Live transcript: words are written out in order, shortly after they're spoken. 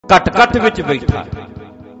ਘਟ ਵਿੱਚ ਬੈਠਾ,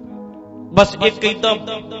 ਬਸ ਇੱਕ ਏਦਾਂ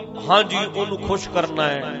ਹਾਂਜੀ ਉਹਨੂੰ ਖੁਸ਼ ਕਰਨਾ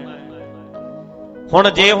ਹੈ। ਹੁਣ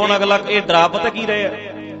ਜੇ ਹੁਣ ਅਗਲਾ ਇਹ ਡਰਾ ਪਤਾ ਕੀ ਰਹੇ ਆ,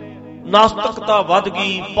 ਨਾਸਤਿਕਤਾ ਵੱਧ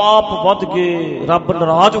ਗਈ, ਪਾਪ ਵੱਧ ਗਏ, ਰੱਬ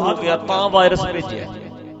ਨਾਰਾਜ਼ ਹੋ ਗਿਆ ਤਾਂ ਵਾਇਰਸ ਭੇਜਿਆ।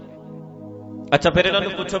 ਅੱਛਾ ਫਿਰ ਇਹਨਾਂ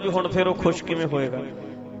ਨੂੰ ਪੁੱਛੋ ਵੀ ਹੁਣ ਫਿਰ ਉਹ ਖੁਸ਼ ਕਿਵੇਂ ਹੋਏਗਾ?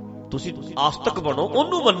 ਤੁਸੀਂ ਆਸਤਿਕ ਬਣੋ,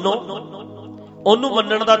 ਉਹਨੂੰ ਮੰਨੋ। ਉਹਨੂੰ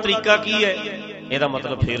ਮੰਨਣ ਦਾ ਤਰੀਕਾ ਕੀ ਹੈ? ਇਹਦਾ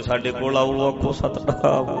ਮਤਲਬ ਫਿਰ ਸਾਡੇ ਕੋਲ ਆਓ, ਆਖੋ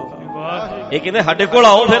ਸਤਿਨਾਮ। ਇਹ ਕਹਿੰਦੇ ਸਾਡੇ ਕੋਲ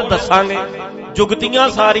ਆਓ ਫਿਰ ਦੱਸਾਂਗੇ। ਜੁਗਤੀਆਂ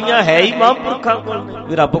ਸਾਰੀਆਂ ਹੈ ਹੀ ਮਹਾਂਪੁਰਖਾਂ ਕੋਲ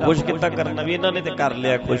ਵੀ ਰੱਬ ਖੁਸ਼ ਕਿੱਦਾਂ ਕਰਨਾ, ਵੀ ਇਹਨਾਂ ਨੇ ਤੇ ਕਰ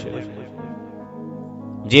ਲਿਆ ਖੁਸ਼।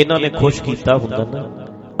 ਜੇ ਇਹਨਾਂ ਨੇ ਖੁਸ਼ ਕੀਤਾ ਹੁੰਦਾ ਨਾ,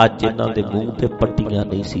 ਅੱਜ ਇਹਨਾਂ ਦੇ ਮੂੰਹ ਤੇ ਪੱਟੀਆਂ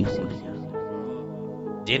ਨਹੀਂ ਸੀ।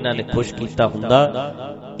 ਜੇ ਇਹਨਾਂ ਨੇ ਖੁਸ਼ ਕੀਤਾ ਹੁੰਦਾ,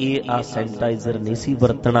 ਇਹ ਆ ਸੈਨੀਟਾਈਜ਼ਰ ਨਹੀਂ ਸੀ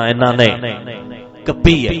ਵਰਤਣਾ ਇਹਨਾਂ ਨੇ,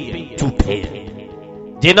 ਕੱਪੀ ਹੈ, ਝੂਠੇ ਹੈ।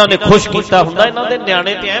 ਜਿਨ੍ਹਾਂ ਨੇ ਖੁਸ਼ ਕੀਤਾ ਹੁੰਦਾ, ਇਹਨਾਂ ਦੇ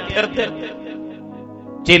ਨਿਆਣੇ ਤੇ ਐ ਫਿਰਦੇ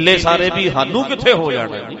ਚੇਲੇ ਸਾਰੇ ਵੀ ਸਾਨੂੰ ਕਿੱਥੇ ਹੋ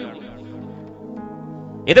ਜਾਣਾ,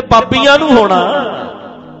 ਇਹ ਤੇ ਪਾਪੀਆਂ ਨੂੰ ਹੋਣਾ,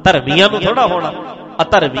 ਧਰਮੀਆਂ ਨੂੰ ਥੋੜਾ ਹੋਣਾ,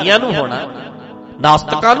 ਅਧਰਮੀਆਂ ਨੂੰ ਹੋਣਾ,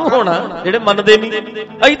 ਨਾਸਤਿਕਾਂ ਨੂੰ ਹੋਣਾ, ਜਿਹੜੇ ਮੰਨਦੇ ਨਹੀਂ।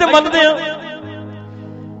 ਅਸੀਂ ਤੇ ਮੰਨਦੇ ਆ,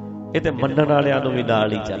 ਇਹ ਤੇ ਮੰਨਣ ਵਾਲਿਆਂ ਨੂੰ ਵੀ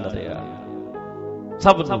ਨਾਲ ਹੀ ਚੱਲ ਰਿਹਾ,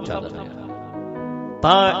 ਸਭ ਨੂੰ ਚੱਲ ਰਿਹਾ।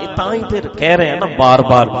 ਤਾਂ ਹੀ ਤੇ ਕਹਿ ਰਹੇ ਆ ਨਾ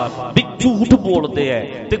ਬਾਰ-ਬਾਰ ਵੀ ਝੂਠ ਬੋਲਦੇ ਐ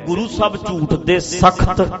ਤੇ ਗੁਰੂ ਸਾਹਿਬ ਝੂਠ ਦੇ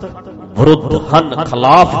ਸਖਤ ਵਿਰੁੱਧ ਹਨ,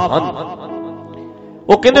 ਖਿਲਾਫ ਹਨ।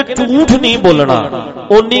 ਉਹ ਕਹਿੰਦੇ ਝੂਠ ਨਹੀਂ ਬੋਲਣਾ,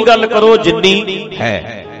 ਓਨੀ ਗੱਲ ਕਰੋ ਜਿੰਨੀ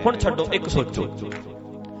ਹੈ। ਹੁਣ ਛੱਡੋ, ਇੱਕ ਸੋਚੋ,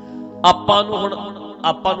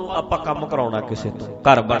 ਆਪਾਂ ਕੰਮ ਕਰਾਉਣਾ ਕਿਸੇ ਤੋਂ,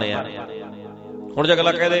 ਘਰ ਬਣਿਆ। ਹੁਣ ਜੇ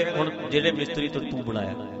ਅਗਲਾ ਕਹਦੇ ਹੁਣ ਜਿਹੜੇ ਮਿਸਤਰੀ ਤੋਂ ਤੂੰ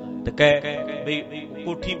ਬਣਾਇਆ ਤੇ ਕਹਿ ਬਈ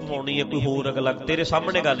ਕੋਠੀ ਪਵਾਉਣੀ ਹੈ, ਕੋਈ ਹੋਰ ਅਗਲਾ ਤੇਰੇ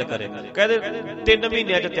ਸਾਹਮਣੇ ਗੱਲ ਕਰੇ, ਕਹਿੰਦੇ 3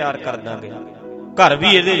 ਮਹੀਨਿਆਂ 'ਚ ਤਿਆਰ ਕਰ ਦਾਂਗੇ, ਘਰ ਵੀ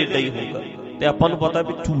ਇਹਦੇ ਜਿੱਦਾਂ ਹੀ ਹੋਊਗਾ, ਤੇ ਆਪਾਂ ਨੂੰ ਪਤਾ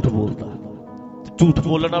ਵੀ ਝੂਠ ਬੋਲਦਾ। ਝੂਠ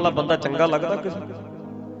ਬੋਲਣ ਵਾਲਾ ਬੰਦਾ ਚੰਗਾ ਲੱਗਦਾ ਕਿਸੇ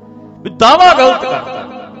ਵੀ ਦਾਵਾ ਗਲਤ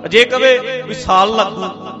ਕਰਦਾ। ਜੇ ਕਵੇ ਵੀ ਸਾਲ ਲੱਗੂ,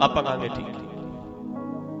 ਆਪਾਂ ਕਹਾਂਗੇ ਠੀਕ,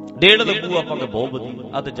 1.5 ਲੱਗੂ, ਆਪਾਂ ਕਹਾਂਗੇ ਬਹੁਤ ਵਧੀਆ,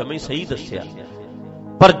 ਆ ਤੇ ਜਮੇ ਸਹੀ ਦੱਸਿਆ।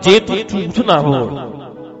 ਪਰ ਜੇ ਤੂੰ ਝੂਠ ਨਾ ਬੋਲ,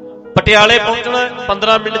 ਪਟਿਆਲੇ ਪਹੁੰਚਣਾ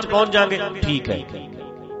 15 ਮਿੰਟ 'ਚ ਪਹੁੰਚ ਜਾਾਂਗੇ, ਠੀਕ ਹੈ,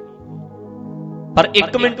 ਪਰ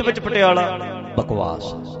 1 ਮਿੰਟ ਵਿੱਚ ਪਟਿਆਲਾ,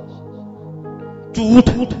 ਬਕਵਾਸ, ਝੂਠ।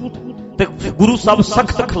 ਤੇ ਗੁਰੂ ਸਾਹਿਬ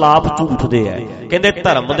ਸਖਤ ਖਿਲਾਫ ਝੂਠ ਦੇ ਹੈ, ਕਹਿੰਦੇ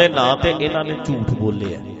ਧਰਮ ਦੇ ਨਾਂ ਤੇ ਇਹਨਾਂ ਨੇ ਝੂਠ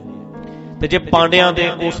ਬੋਲੇ ਹੈ। ਤੇ ਜੇ ਪਾਂਡਿਆਂ ਦੇ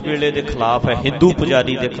ਉਸ ਵੇਲੇ ਦੇ ਖਿਲਾਫ ਹੈ, ਹਿੰਦੂ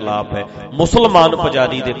ਪੁਜਾਰੀ ਦੇ ਖਿਲਾਫ ਹੈ, ਮੁਸਲਮਾਨ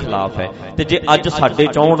ਪੁਜਾਰੀ ਦੇ ਖਿਲਾਫ ਹੈ, ਤੇ ਜੇ ਅੱਜ ਸਾਡੇ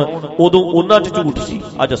ਚਾਹੁਣ, ਉਦੋਂ ਉਹਨਾਂ 'ਚ ਝੂਠ ਸੀ,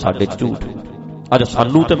 ਅੱਜ ਸਾਡੇ 'ਚ ਝੂਠ। ਅੱਜ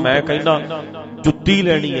ਸਾਨੂੰ ਤੇ ਮੈਂ ਕਹਿੰਦਾ ਜੁੱਤੀ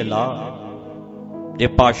ਲੈਣੀ ਹੈ ਲਾ, ਜੇ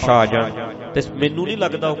ਪਾਤਸ਼ਾਹ ਆ ਜਾਣ, ਤੇ ਮੈਨੂੰ ਨਹੀਂ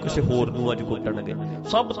ਲੱਗਦਾ ਉਹ ਕਿਸੇ ਹੋਰ ਨੂੰ ਅੱਜ ਕੁੱਟਣਗੇ।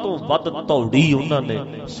 ਸਭ ਤੋਂ ਵੱਧ ਧੌੜੀ ਉਹਨਾਂ ਨੇ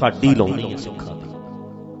ਸਾਡੀ ਲਾਉਣੀ ਹੈ ਸਿੱਖਾਂ ਦੀ,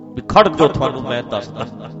 ਵੀ ਖੜ ਜੋ ਤੁਹਾਨੂੰ ਮੈਂ ਦੱਸਦਾ।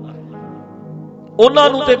 ਉਹਨਾਂ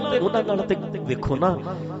ਨੂੰ ਤੇ ਉਹਨਾਂ ਨਾਲ ਤੇ ਵੇਖੋ ਨਾ,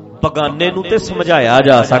 ਬਗਾਨੇ ਨੂੰ ਤੇ ਸਮਝਾਇਆ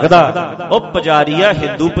ਜਾ ਸਕਦਾ। ਉਹ ਪੁਜਾਰੀ ਆ,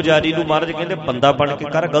 ਹਿੰਦੂ ਪੁਜਾਰੀ ਨੂੰ ਮਹਾਰਾਜ ਕਹਿੰਦੇ ਬੰਦਾ ਬਣ ਕੇ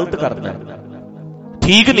ਕਰ, ਗਲਤ ਕਰਦਾ,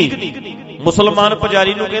 ਠੀਕ ਨਹੀਂ। ਮੁਸਲਮਾਨ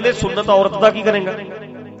ਪੁਜਾਰੀ ਨੂੰ ਕਹਿੰਦੇ ਸੁੰਨਤ ਔਰਤ ਦਾ ਕੀ ਕਰੇਗਾ,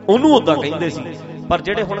 ਉਹਨੂੰ ਓਦਾਂ ਕਹਿੰਦੇ ਸੀ। ਪਰ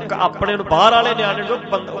ਜਿਹੜੇ ਹੁਣ ਆਪਣੇ ਨੂੰ ਬਾਹਰ ਵਾਲੇ ਨਿਆਣੇ ਨੂੰ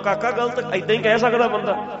ਕਾਕਾ ਗਲਤ ਏਦਾਂ ਹੀ ਕਹਿ ਸਕਦਾ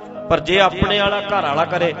ਬੰਦਾ, ਪਰ ਜੇ ਆਪਣੇ ਵਾਲਾ ਘਰ ਵਾਲਾ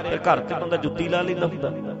ਕਰੇ ਫਿਰ ਘਰ ਤੇ ਬੰਦਾ ਜੁੱਤੀ ਲਾ ਲੈਂਦਾ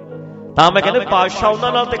ਹੁੰਦਾ। ਤਾਂ ਮੈਂ ਕਹਿੰਦੇ ਪਾਤਸ਼ਾਹ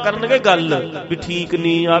ਉਹਨਾਂ ਨਾਲ ਤੇ ਕਰਨਗੇ ਗੱਲ ਵੀ ਠੀਕ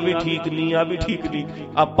ਨਹੀਂ, ਆ ਵੀ ਠੀਕ ਨਹੀਂ, ਆ ਵੀ ਠੀਕ ਨਹੀਂ।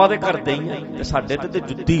 ਆਪਾਂ ਤੇ ਕਰਦੇ ਹੀ ਆ, ਤੇ ਸਾਡੇ ਤੇ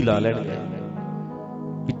ਜੁੱਤੀ ਲਾ ਲੈਣਗੇ।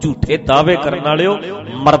 ਝੂਠੇ ਦਾਅਵੇ ਕਰਨ ਵਾਲਿਓ,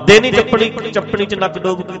 ਮਰਦੇ ਨਹੀਂ ਚੱਪਣੀ 'ਚ ਨੱਕ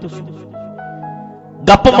ਡੋਬ ਕੇ ਤੁਸੀਂ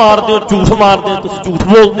ਗੱਪ ਮਾਰਦੇ ਹੋ, ਝੂਠ ਮਾਰਦੇ ਹੋ, ਤੁਸੀਂ ਝੂਠ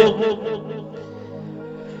ਬੋਲਦੇ ਹੋ।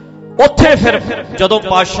 ਉੱਥੇ ਫਿਰ ਜਦੋਂ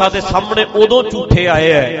ਪਾਤਸ਼ਾਹ ਦੇ ਸਾਹਮਣੇ ਉਦੋਂ ਝੂਠੇ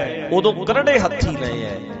ਆਏ ਐ, ਉਦੋਂ ਕਰੜੇ ਹੱਥੀ ਲਏ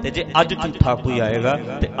ਐ। ਤੇ ਜੇ ਅੱਜ ਝੂਠਾ ਕੋਈ ਆਏਗਾ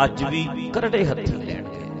ਤੇ ਅੱਜ ਵੀ ਕਰੜੇ ਹੱਥੀ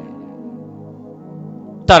ਲੈਣਗੇ।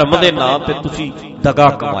 ਧਰਮ ਦੇ ਨਾਂ ਤੇ ਤੁਸੀਂ ਦਗਾ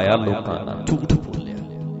ਕਮਾਇਆ ਲੋਕਾਂ ਨਾਲ, ਝੂਠ ਬੋਲਿਆ।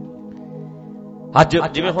 ਅੱਜ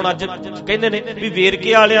ਜਿਵੇਂ ਹੁਣ ਅੱਜ ਕਹਿੰਦੇ ਨੇ ਵੀ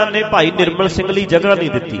ਵੇਰਕੇ ਵਾਲਿਆਂ ਨੇ ਭਾਈ ਨਿਰਮਲ ਸਿੰਘ ਲਈ ਜਗ੍ਹਾ ਨਹੀਂ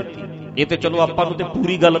ਦਿੱਤੀ। ਇਹ ਤੇ ਚਲੋ ਆਪਾਂ ਨੂੰ ਤੇ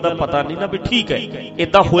ਪੂਰੀ ਗੱਲ ਦਾ ਪਤਾ ਨਹੀਂ ਨਾ, ਵੀ ਠੀਕ ਹੈ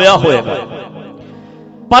ਏਦਾਂ ਹੋਇਆ ਹੋਏਗਾ,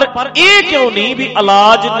 ਪਰ ਇਹ ਕਿਉਂ ਨਹੀਂ ਵੀ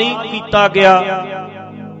ਇਲਾਜ ਨਹੀਂ ਕੀਤਾ ਗਿਆ,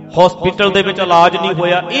 ਹਸਪੀਟਲ ਦੇ ਵਿੱਚ ਇਲਾਜ ਨਹੀਂ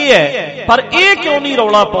ਹੋਇਆ, ਇਹ ਹੈ। ਪਰ ਇਹ ਕਿਉਂ ਨਹੀਂ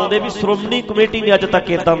ਰੌਲਾ ਪਾਉਂਦੇ ਵੀ ਸ਼੍ਰੋਮਣੀ ਕਮੇਟੀ ਨੇ ਅੱਜ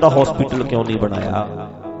ਤੱਕ ਏਦਾਂ ਦਾ ਹਸਪੀਟਲ ਕਿਉਂ ਨਹੀਂ ਬਣਾਇਆ,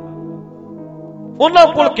 ਉਹਨਾਂ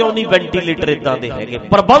ਕੋਲ ਕਿਉਂ ਨਹੀਂ ਵੈਂਟੀਲੇਟਰ ਏਦਾਂ ਦੇ ਹੈਗੇ,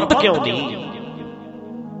 ਪ੍ਰਬੰਧ ਕਿਉਂ ਨਹੀਂ।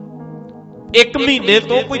 1 ਮਹੀਨੇ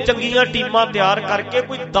ਤੋਂ ਕੋਈ ਚੰਗੀਆਂ ਟੀਮਾਂ ਤਿਆਰ ਕਰਕੇ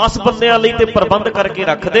ਕੋਈ 10 ਬੰਦਿਆਂ ਲਈ ਤੇ ਪ੍ਰਬੰਧ ਕਰਕੇ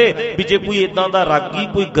ਰੱਖਦੇ ਵੀ ਜੇ ਕੋਈ ਏਦਾਂ ਦਾ ਰਾਗੀ,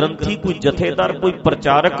 ਕੋਈ ਗ੍ਰੰਥੀ, ਕੋਈ ਜਥੇਦਾਰ, ਕੋਈ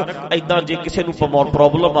ਪ੍ਰਚਾਰਕ ਏਦਾਂ ਜੇ ਕਿਸੇ ਨੂੰ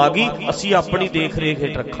ਪ੍ਰੋਬਲਮ ਆ ਗਈ, ਅਸੀਂ ਆਪਣੀ ਦੇਖ ਰੇਖ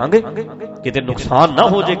ਹੇਠ ਰੱਖਾਂਗੇ, ਕਿਤੇ ਨੁਕਸਾਨ ਨਾ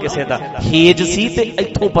ਹੋ ਜੇ ਕਿਸੇ ਦਾ। ਹੇਜ ਸੀ ਤੇ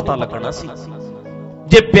ਇੱਥੋਂ ਪਤਾ ਲੱਗਣਾ ਸੀ,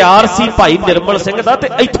 ਜੇ ਪਿਆਰ ਸੀ ਭਾਈ ਨਿਰਮਲ ਸਿੰਘ ਦਾ ਤੇ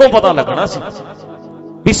ਇੱਥੋਂ ਪਤਾ ਲੱਗਣਾ ਸੀ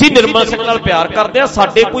ਵੀ ਸੀ ਨਿਰਮਲ ਸਿੰਘ ਨਾਲ ਪਿਆਰ ਕਰਦੇ ਆ।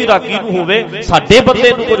 ਸਾਡੇ ਕੋਈ ਰਾਗੀ ਨੂੰ ਹੋਵੇ, ਸਾਡੇ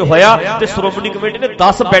ਬੰਦੇ ਨੂੰ ਕੁਝ ਹੋਇਆ ਤੇ ਸ਼੍ਰੋਮਣੀ ਕਮੇਟੀ ਨੇ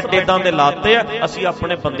 10 ਬੈੱਡ ਏਦਾਂ ਦੇ ਲਾਤੇ ਆ, ਅਸੀਂ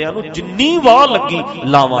ਆਪਣੇ ਬੰਦਿਆਂ ਨੂੰ ਜਿੰਨੀ ਵਾਹ ਲੱਗੀ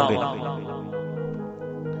ਲਾਵਾਂਗੇ।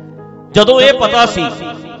 ਜਦੋਂ ਇਹ ਪਤਾ ਸੀ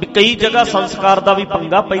ਵੀ ਕਈ ਜਗ੍ਹਾ ਸੰਸਕਾਰ ਦਾ ਵੀ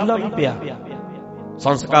ਪੰਗਾ ਪਹਿਲਾਂ ਵੀ ਪਿਆ।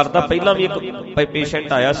 ਸੰਸਕਾਰ ਦਾ ਪਹਿਲਾਂ ਵੀ ਇੱਕ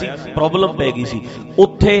ਪੇਸ਼ੈਂਟ ਆਇਆ ਸੀ, ਪ੍ਰੋਬਲਮ ਪੈ ਗਈ ਸੀ,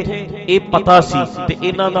 ਉੱਥੇ ਇਹ ਪਤਾ ਸੀ ਤੇ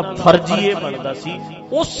ਇਹਨਾਂ ਦਾ ਫਰਜ਼ ਹੀ ਇਹ ਬਣਦਾ ਸੀ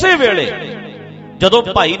ਉਸੇ ਵੇਲੇ ਜਦੋਂ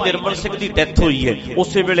ਭਾਈ ਨਿਰਮਲ ਸਿੰਘ ਦੀ ਡੈਥ ਹੋਈ ਹੈ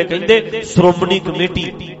ਉਸੇ ਵੇਲੇ ਕਹਿੰਦੇ ਸ਼੍ਰੋਮਣੀ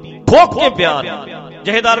ਕਮੇਟੀ ਠੋਕ ਕੇ ਬਿਆਨ,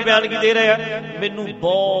 ਜਹੇਦਾਰ ਬਿਆਨ ਕੀ ਦੇ ਰਹੇ ਆ, ਮੈਨੂੰ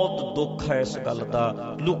ਬਹੁਤ ਦੁੱਖ ਹੈ ਇਸ ਗੱਲ ਦਾ,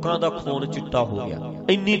 ਲੋਕਾਂ ਦਾ ਖੂਨ ਚਿੱਟਾ ਹੋ ਗਿਆ।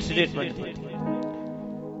 ਇੰਨੀ ਸਟੇਟਮੈਂਟ ਦਿੱਤੀ।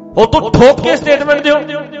 ਉਹ ਤੋਂ ਠੋਕ ਕੇ ਸਟੇਟਮੈਂਟ ਦਿਓ।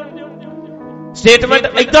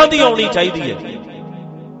 ਸਟੇਟਮੈਂਟ ਏਦਾਂ ਦੀ ਆਉਣੀ ਚਾਹੀਦੀ ਹੈ।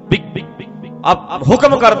 ਆਪ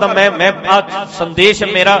ਹੁਕਮ ਕਰਦਾ ਮੈਂ ਅੱਜ ਸੰਦੇਸ਼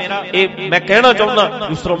ਮੇਰਾ ਇਹ ਮੈਂ ਕਹਿਣਾ ਚਾਹੁੰਦਾ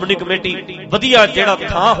ਵੀ ਸ਼੍ਰੋਮਣੀ ਕਮੇਟੀ ਵਧੀਆ ਜਿਹੜਾ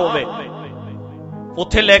ਥਾਂ ਹੋਵੇ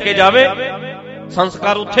ਉੱਥੇ ਲੈ ਕੇ ਜਾਵੇ,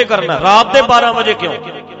 ਸੰਸਕਾਰ ਉੱਥੇ ਕਰਨਾ। ਰਾਤ ਦੇ 12 ਵਜੇ ਕਿਉਂ?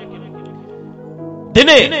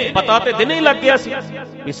 ਦਿਨੇ ਪਤਾ ਤੇ ਦਿਨੇ ਹੀ ਲੱਗ ਗਿਆ ਸੀ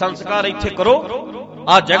ਵੀ ਸੰਸਕਾਰ ਇੱਥੇ ਕਰੋ,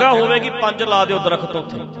 ਆ ਜਗ੍ਹਾ ਹੋਵੇਗੀ, 5 ਲਾ ਦਿਓ ਦਰਖਤ,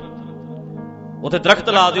 ਉੱਥੇ ਦਰਖਤ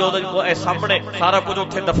ਲਾ ਦਿਓ, ਇਹ ਸਾਹਮਣੇ ਸਾਰਾ ਕੁਝ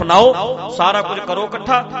ਉੱਥੇ ਦਫਨਾਓ, ਸਾਰਾ ਕੁਝ ਕਰੋ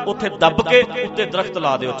ਇਕੱਠਾ, ਉੱਥੇ ਦੱਬ ਕੇ ਉੱਤੇ ਦਰਖਤ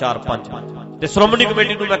ਲਾ ਦਿਓ 4-5। ਤੇ ਸ਼੍ਰੋਮਣੀ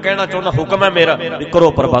ਕਮੇਟੀ ਨੂੰ ਮੈਂ ਕਹਿਣਾ ਚਾਹੁੰਦਾ, ਹੁਕਮ ਹੈ ਮੇਰਾ ਵੀ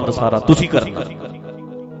ਕਰੋ ਪ੍ਰਬੰਧ ਸਾਰਾ ਤੁਸੀਂ ਕਰਨਾ।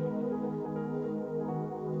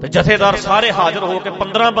 ਤੇ ਜਥੇਦਾਰ ਸਾਰੇ ਹਾਜ਼ਰ ਹੋ ਕੇ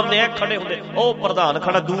 15 ਬੰਦੇ ਐ ਖੜੇ ਹੁੰਦੇ, ਉਹ ਪ੍ਰਧਾਨ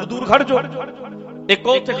ਖੜਾ, ਦੂਰ ਦੂਰ ਖੜ ਜੋ, ਇੱਕ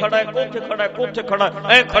ਉੱਥੇ ਖੜਾ, ਇੱਕ ਉੱਥੇ ਖੜਾ, ਇੱਕ ਉੱਥੇ ਖੜਾ,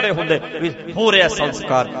 ਐ ਖੜੇ ਹੁੰਦੇ ਵੀ ਹੋ ਰਿਹਾ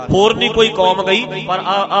ਸੰਸਕਾਰ। ਹੋਰ ਨਹੀਂ ਕੋਈ ਕੌਮ ਗਈ, ਪਰ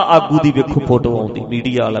ਆ ਆਗੂ ਦੀ ਵੇਖੋ ਫੋਟੋ ਆਉਂਦੀ,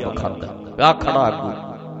 ਮੀਡੀਆ ਵਾਲਾ ਵਿਖਾਉਂਦਾ, ਆ ਖੜਾ ਆਗੂ,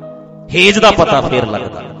 ਹੇਜ ਦਾ ਪਤਾ ਫੇਰ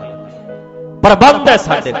ਲੱਗਦਾ। ਪ੍ਰਬੰਧ ਹੈ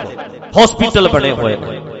ਸਾਡੇ ਕੋਲ, ਹਸਪੀਟਲ ਬਣੇ ਹੋਏ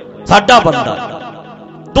ਨੇ, ਸਾਡਾ ਬੰਦਾ।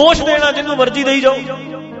 ਦੋਸ਼ ਦੇਣਾ ਜਿਹਨੂੰ ਮਰਜ਼ੀ ਦੇਈ ਜਾਓ,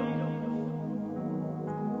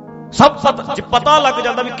 ਸਭ ਪਤਾ ਲੱਗ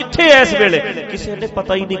ਜਾਂਦਾ ਵੀ ਕਿੱਥੇ ਐ ਇਸ ਵੇਲੇ। ਕਿਸੇ ਨੇ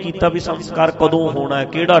ਪਤਾ ਹੀ ਨਹੀਂ ਕੀਤਾ ਵੀ ਸੰਸਕਾਰ ਕਦੋਂ ਹੋਣਾ ਹੈ,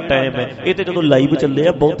 ਕਿਹੜਾ ਟਾਈਮ ਹੈ। ਇਹ ਤੇ ਜਦੋਂ ਲਾਈਵ ਚੱਲੇ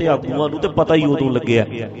ਆ ਬਹੁਤੇ ਆਗੂਆਂ ਨੂੰ ਤੇ ਪਤਾ ਹੀ ਉਦੋਂ ਲੱਗਿਆ,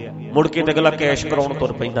 ਮੁੜ ਕੇ ਤੇ ਅਗਲਾ ਕੈਸ਼ ਕਰਾਉਣ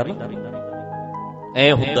ਤੁਰ ਪੈਂਦਾ ਨਾ,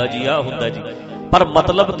 ਐ ਹੁੰਦਾ ਜੀ, ਆ ਹੁੰਦਾ ਜੀ। ਪਰ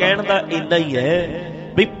ਮਤਲਬ ਕਹਿਣ ਦਾ ਇੰਨਾ ਹੀ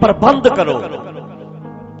ਹੈ ਵੀ ਪ੍ਰਬੰਧ ਕਰੋ।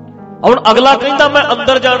 ਹੁਣ ਅਗਲਾ ਕਹਿੰਦਾ ਮੈਂ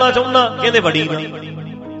ਅੰਦਰ ਜਾਣਾ ਚਾਹੁੰਦਾ, ਕਹਿੰਦੇ ਵੜੀ ਨਾ।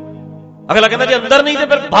 ਅਗਲਾ ਕਹਿੰਦਾ ਜੇ ਅੰਦਰ ਨਹੀਂ ਤੇ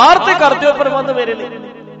ਫਿਰ ਬਾਹਰ ਤੇ ਕਰ ਦਿਓ ਪ੍ਰਬੰਧ, ਮੇਰੇ ਲਈ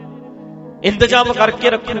ਇੰਤਜ਼ਾਮ ਕਰਕੇ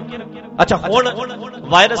ਰੱਖੋ। ਅੱਛਾ, ਹੁਣ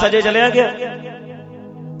ਵਾਇਰਸ ਅਜੇ ਚਲਿਆ ਗਿਆ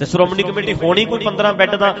ਤੇ ਸ਼੍ਰੋਮਣੀ ਕਮੇਟੀ ਹੋਣੀ ਕੋਈ 15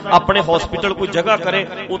 ਬੈੱਡ ਦਾ ਆਪਣੇ ਹਸਪੀਟਲ ਕੋਈ ਜਗ੍ਹਾ ਕਰੇ,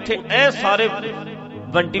 ਉੱਥੇ ਇਹ ਸਾਰੇ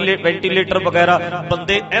ਵੈਂਟੀਲੇਟਰ ਵਗੈਰਾ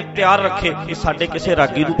ਬੰਦੇ ਇਹ ਤਿਆਰ ਰੱਖੇ ਕਿ ਸਾਡੇ ਕਿਸੇ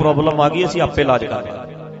ਰਾਗੀ ਨੂੰ ਪ੍ਰੋਬਲਮ ਆ ਗਈ ਅਸੀਂ ਆਪੇ ਇਲਾਜ ਕਰ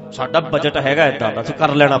ਲਾਂਗੇ, ਸਾਡਾ ਬਜਟ ਹੈਗਾ ਏਦਾਂ ਦਾ, ਅਸੀਂ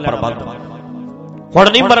ਕਰ ਲੈਣਾ ਪ੍ਰਬੰਧ।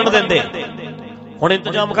 ਹੁਣ ਨਹੀਂ ਮਰਨ ਦਿੰਦੇ, ਹੁਣ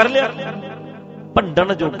ਇੰਤਜ਼ਾਮ ਕਰ ਲਿਆ।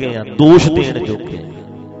 ਭੰਡਣ ਜੋਗੇ ਆ, ਦੋਸ਼ ਦੇਣ ਜੋਗੇ ਆ,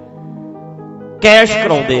 ਕੈਸ਼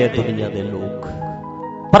ਕਰਾਉਂਦੇ ਆ ਦੁਨੀਆ ਦੇ ਲੋਕ।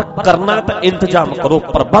 ਪਰ ਕਰਨਾ ਤਾਂ ਇੰਤਜ਼ਾਮ ਕਰੋ,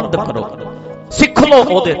 ਪ੍ਰਬੰਧ ਕਰੋ, ਸਿੱਖ ਲੋ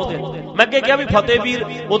ਉਹਦੇ ਤੋਂ। ਮੈਂ ਅੱਗੇ ਕਿਹਾ ਵੀ ਫਤਿਹਵੀਰ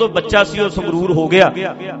ਉਦੋਂ ਬੱਚਾ ਸੀ, ਉਹ ਸੰਗਰੂਰ ਹੋ ਗਿਆ,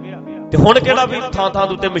 ਤੇ ਹੁਣ ਕਿਹੜਾ ਵੀ ਥਾਂ ਥਾਂ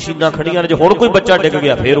ਦੇ ਉੱਤੇ ਮਸ਼ੀਨਾਂ ਖੜੀਆਂ ਨੇ। ਜੇ ਹੁਣ ਕੋਈ ਬੱਚਾ ਡਿੱਗ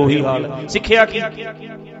ਗਿਆ ਫੇਰ ਉਹੀ ਹਾਲ। ਸਿੱਖਿਆ ਕੀ?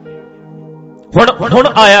 ਹੁਣ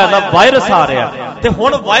ਆਇਆ ਨਾ ਵਾਇਰਸ ਆ ਰਿਹਾ, ਤੇ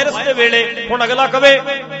ਹੁਣ ਵਾਇਰਸ ਦੇ ਵੇਲੇ ਹੁਣ ਅਗਲਾ ਕਵੇ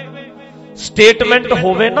ਸਟੇਟਮੈਂਟ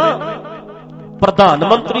ਹੋਵੇ ਨਾ, ਪ੍ਰਧਾਨ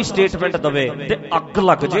ਮੰਤਰੀ ਸਟੇਟਮੈਂਟ ਦਵੇ ਤੇ ਅੱਗ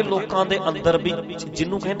ਲੱਗ ਜੇ ਲੋਕਾਂ ਦੇ ਅੰਦਰ। ਵੀ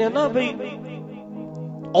ਜਿਹਨੂੰ ਕਹਿੰਦੇ ਆ ਨਾ ਬਈ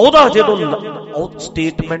ਉਹਦਾ, ਜਦੋਂ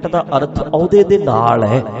ਸਟੇਟਮੈਂਟ ਦਾ ਅਰਥ ਅਹੁਦੇ ਦੇ ਨਾਲ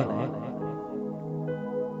ਹੈ,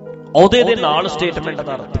 ਅਹੁਦੇ ਦੇ ਨਾਲ ਸਟੇਟਮੈਂਟ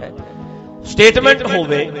ਦਾ ਅਰਥ ਹੈ। ਸਟੇਟਮੈਂਟ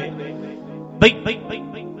ਹੋਵੇ ਬਈ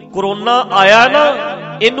ਕਰੋਨਾ ਆਇਆ ਨਾ,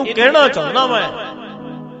 ਇਹਨੂੰ ਕਹਿਣਾ ਚਾਹੁੰਦਾ ਮੈਂ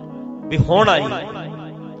ਵੀ ਹੁਣ ਆਈ,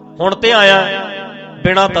 ਹੁਣ ਤੇ ਆਇਆ,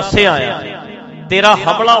 ਬਿਨਾਂ ਦੱਸੇ ਆਇਆ, ਤੇਰਾ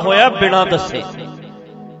ਹਮਲਾ ਹੋਇਆ ਬਿਨਾਂ ਦੱਸੇ।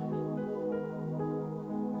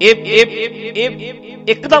 ਇਹ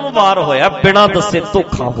ਇੱਕਦਮ ਵਾਰ ਹੋਇਆ, ਬਿਨਾਂ ਦੱਸੇ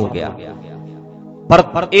ਧੋਖਾ ਹੋ ਗਿਆ।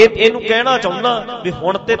 ਪਰ ਇਹਨੂੰ ਕਹਿਣਾ ਚਾਹੁੰਦਾ ਵੀ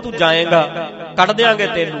ਹੁਣ ਤੇ ਤੂੰ ਜਾਏਗਾ, ਕੱਢ ਦਿਆਂਗੇ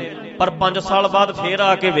ਤੈਨੂੰ, ਪਰ 5 ਸਾਲ ਬਾਅਦ ਫੇਰ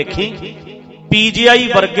ਆ ਕੇ ਵੇਖੀ ਪੀਜੀਆਈ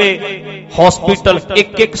ਵਰਗੇ ਹਸਪੀਟਲ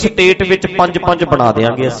ਇੱਕ ਸਟੇਟ ਵਿੱਚ 5 ਬਣਾ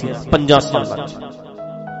ਦੇਾਂਗੇ ਅਸੀਂ 5 ਸਾਲਾਂ ਚ।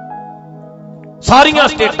 ਸਾਰੀਆਂ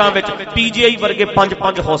ਸਟੇਟਾਂ ਵਿੱਚ ਪੀਜੀਆਈ ਵਰਗੇ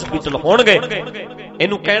 5 ਹਸਪੀਟਲ ਹੋਣਗੇ।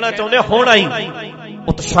 ਇਹਨੂੰ ਕਹਿਣਾ ਚਾਹੁੰਦੇ ਹੁਣ ਆਈ।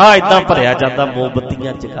 ਉਤਸ਼ਾਹ ਏਦਾਂ ਭਰਿਆ ਜਾਂਦਾ,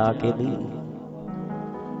 ਮੋਮਬੱਤੀਆਂ ਜਗਾ ਕੇ ਨਹੀਂ,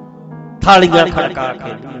 ਥਾਲੀਆਂ ਖੜਕਾ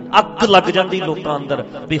ਕੇ ਨਹੀਂ, ਅੱਗ ਲੱਗ ਜਾਂਦੀ ਲੋਕਾਂ ਅੰਦਰ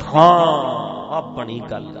ਵੀ ਹਾਂ ਆ ਬਣੀ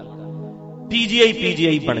ਗੱਲ।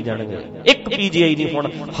 ਪੀਜੀਆਈ ਬਣ ਜਾਣਗੇ। ਇੱਕ ਪੀਜੀਆਈ ਨਹੀਂ, ਹੁਣ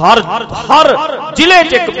ਹਰ ਜ਼ਿਲ੍ਹੇ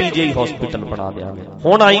 'ਚ ਇੱਕ ਪੀਜੀਆਈ ਹਸਪੀਟਲ ਬਣਾ ਦਿਆਂਗੇ।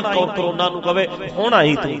 ਹੁਣ ਆਈ ਕਰੋਨਾ ਨੂੰ ਕਵੇ ਹੁਣ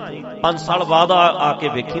ਆਈ ਤੂੰ, 5 ਸਾਲ ਬਾਅਦ ਆ ਕੇ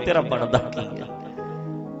ਵੇਖੀ ਤੇਰਾ ਬਣਦਾ ਕੀ ਹੈ।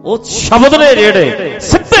 ਉਹ ਸ਼ਬਦ ਨੇ ਜਿਹੜੇ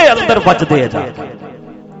ਸਿੱਧੇ ਅੰਦਰ ਵੱਜਦੇ ਆ, ਜਾ ਕੇ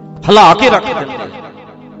ਹਿਲਾ ਕੇ ਰੱਖ ਦਿੰਦੇ।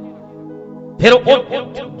 ਫਿਰ ਉਹ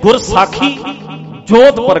ਗੁਰਸਾਖੀ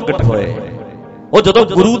ਜੋਤ ਪ੍ਰਗਟ ਹੋਏ। ਉਹ ਜਦੋਂ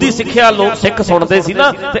ਗੁਰੂ ਦੀ ਸਿੱਖਿਆ ਲੋਕ ਸਿੱਖ ਸੁਣਦੇ ਸੀ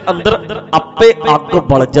ਨਾ, ਤੇ ਅੰਦਰ ਆਪੇ ਅੱਗ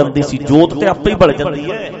ਬਲ ਜਾਂਦੀ ਸੀ, ਜੋਤ ਤੇ ਆਪੇ ਹੀ ਬਲ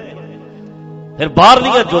ਜਾਂਦੀ ਹੈ। ਫਿਰ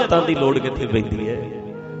ਬਾਹਰਲੀਆਂ ਜੋਤਾਂ ਦੀ ਲੋੜ ਕਿੱਥੇ ਪੈਂਦੀ ਹੈ,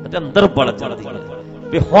 ਤੇ ਅੰਦਰ ਬਲ ਜਾਂਦੀ ਹੈ।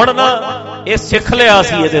 ਵੀ ਹੁਣ ਨਾ ਇਹ ਸਿੱਖ ਲਿਆ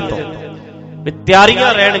ਸੀ ਇਹਦੇ ਤੋਂ ਵੀ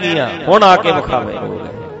ਤਿਆਰੀਆਂ ਰਹਿਣਗੀਆਂ, ਹੁਣ ਆ ਕੇ ਵਿਖਾਵੇ।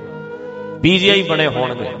 PGI ਬਣੇ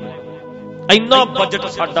ਹੋਣਗੇ। ਇੰਨਾ ਬਜਟ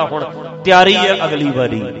ਸਾਡਾ ਹੁਣ ਤਿਆਰੀ ਹੈ ਅਗਲੀ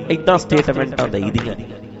ਵਾਰੀ। ਏਦਾਂ ਸਟੇਟਮੈਂਟਾਂ ਦੇਈਦੀਆਂ,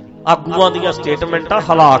 ਆਗੂਆਂ ਦੀਆਂ ਸਟੇਟਮੈਂਟਾਂ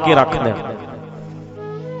ਹਿਲਾ ਕੇ ਰੱਖ ਦੇਣ,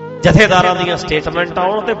 ਜਥੇਦਾਰਾਂ ਦੀਆਂ ਸਟੇਟਮੈਂਟਾਂ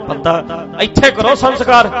ਆਉਣ ਤੇ ਬੰਦਾ ਇੱਥੇ ਕਰੋ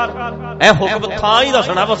ਸੰਸਕਾਰ। ਇਹ ਹੁਕਮ ਥਾਂ ਹੀ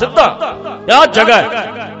ਦੱਸਣਾ ਵਾ ਸਿੱਧਾ, ਆਹ ਜਗ੍ਹਾ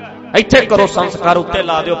ਇੱਥੇ ਕਰੋ ਸੰਸਕਾਰ, ਉੱਤੇ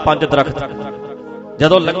ਲਾ ਦਿਓ 5 ਦਰਖਤ।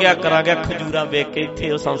 ਜਦੋਂ ਲੰਘਿਆ ਕਰਾਂਗੇ ਖਜੂਰਾਂ ਵੇਖ ਕੇ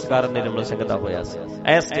ਇੱਥੇ ਉਹ ਸੰਸਕਾਰ ਨਿਰਮਲ ਸਿੰਘ ਦਾ ਹੋਇਆ ਸੀ।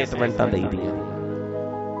 ਇਹ ਸਟੇਟਮੈਂਟਾਂ ਦੇਈਦੀਆਂ।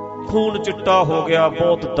 ਖੂਨ ਚਿੱਟਾ ਹੋ ਗਿਆ,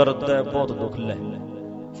 ਬਹੁਤ ਦਰਦ ਹੈ, ਬਹੁਤ ਦੁੱਖ ਲੈ,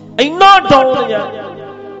 ਇੰਨਾ ਡਾਊਨ ਜਾ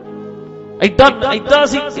ਏਦਾਂ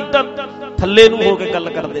ਸੀ, ਏਦਾਂ ਥੱਲੇ ਨੂੰ ਹੋ ਕੇ ਗੱਲ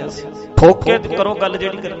ਕਰਦੇ ਸੀ। ਠੋਕ ਕੇ ਕਰੋ ਗੱਲ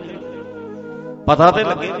ਜਿਹੜੀ ਕਰਨੀ, ਪਤਾ ਤੇ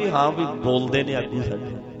ਲੱਗੇ ਵੀ ਹਾਂ ਵੀ ਬੋਲਦੇ ਨੇ ਆਗੂ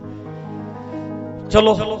ਸਾਡੇ।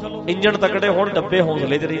 ਚਲੋ ਇੰਜਣ ਤਕੜੇ ਹੁਣ, ਡੱਬੇ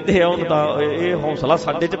ਹੌਸਲੇ 'ਚ ਰਹਿੰਦੇ ਆ ਹੁਣ ਤਾਂ। ਇਹ ਹੌਸਲਾ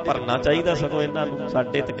ਸਾਡੇ 'ਚ ਭਰਨਾ ਚਾਹੀਦਾ ਸਗੋਂ ਇਹਨਾਂ ਨੂੰ।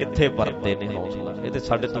 ਸਾਡੇ ਤੇ ਕਿੱਥੇ ਭਰਦੇ ਨੇ ਹੌਸਲਾ, ਇਹ ਤੇ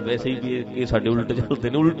ਸਾਡੇ ਤੋਂ ਵੈਸੇ ਹੀ ਵੀ ਇਹ ਸਾਡੇ ਉਲਟ ਚੱਲਦੇ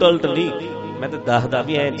ਨੇ। ਉਲਟ ਨਹੀਂ, ਮੈਂ ਤੇ ਦੱਸਦਾ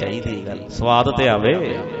ਵੀ ਐ ਚਾਹੀਦੀ ਗੱਲ, ਸਵਾਦ ਤੇ ਆਵੇ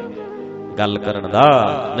ਗੱਲ ਕਰਨ ਦਾ,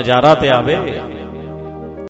 ਨਜ਼ਾਰਾ ਤੇ ਆਵੇ।